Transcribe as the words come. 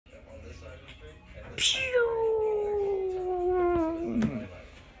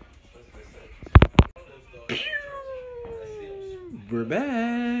We're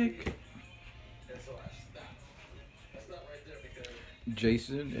back.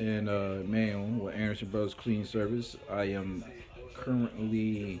 Jason and Mayon with Anderson Brothers Cleaning Service. I am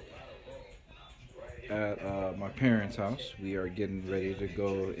currently at my parents' house. We are getting ready to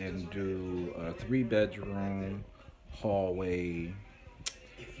go and do a 3-bedroom hallway.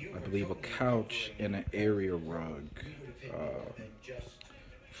 I believe a couch and an area rug.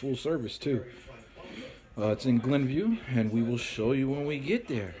 Full service too. It's in Glenview, and we will show you when we get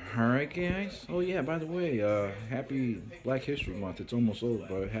there. All right, guys? Oh, yeah, by the way, happy Black History Month. It's almost over,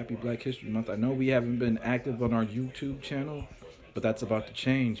 but happy Black History Month. I know we haven't been active on our YouTube channel, but that's about to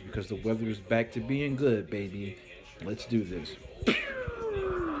change because the weather is back to being good, baby. Let's do this.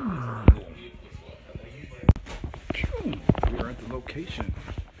 We're at the location.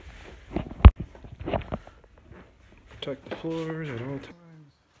 Protect the floors at all times.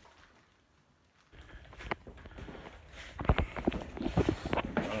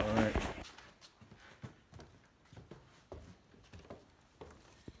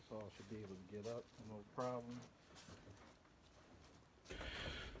 Should be able to get up, no problem.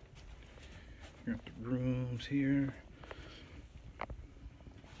 Got the rooms here.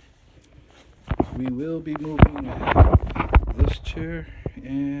 We will be moving this chair,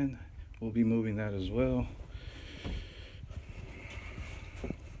 and we'll be moving that as well.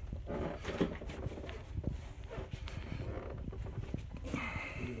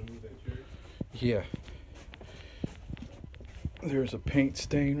 Yeah. There's a paint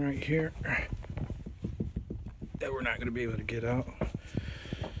stain right here that we're not going to be able to get out.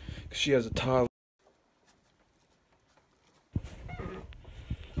 She has a toddler.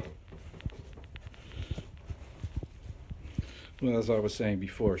 Well, as I was saying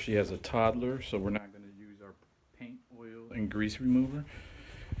before, she has a toddler, so we're not going to use our paint, oil, and grease remover.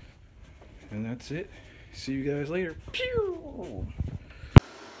 And that's it. See you guys later. Pew!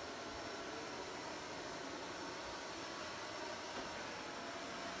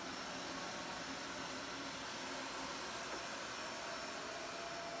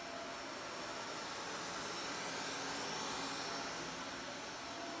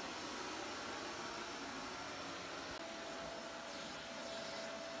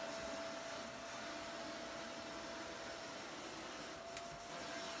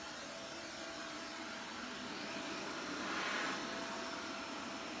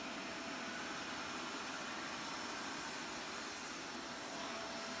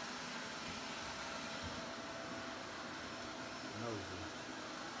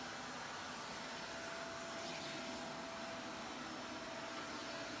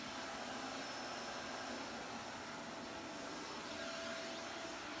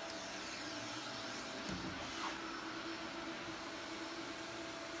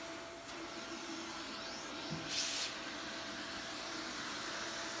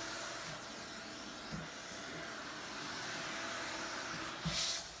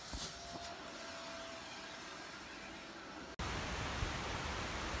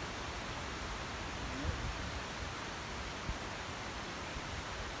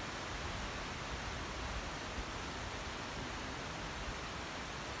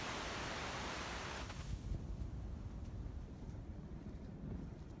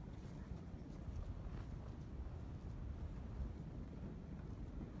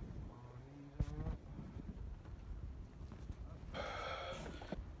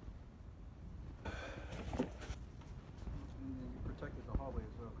 Protected the hallway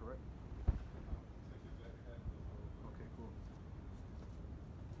as well, correct? Okay, cool.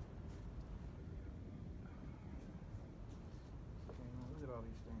 Look at all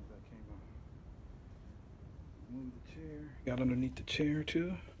these things that came on. Move the chair. Got underneath the chair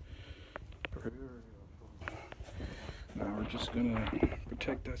too. Now we're just gonna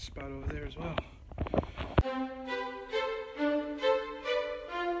protect that spot over there as well.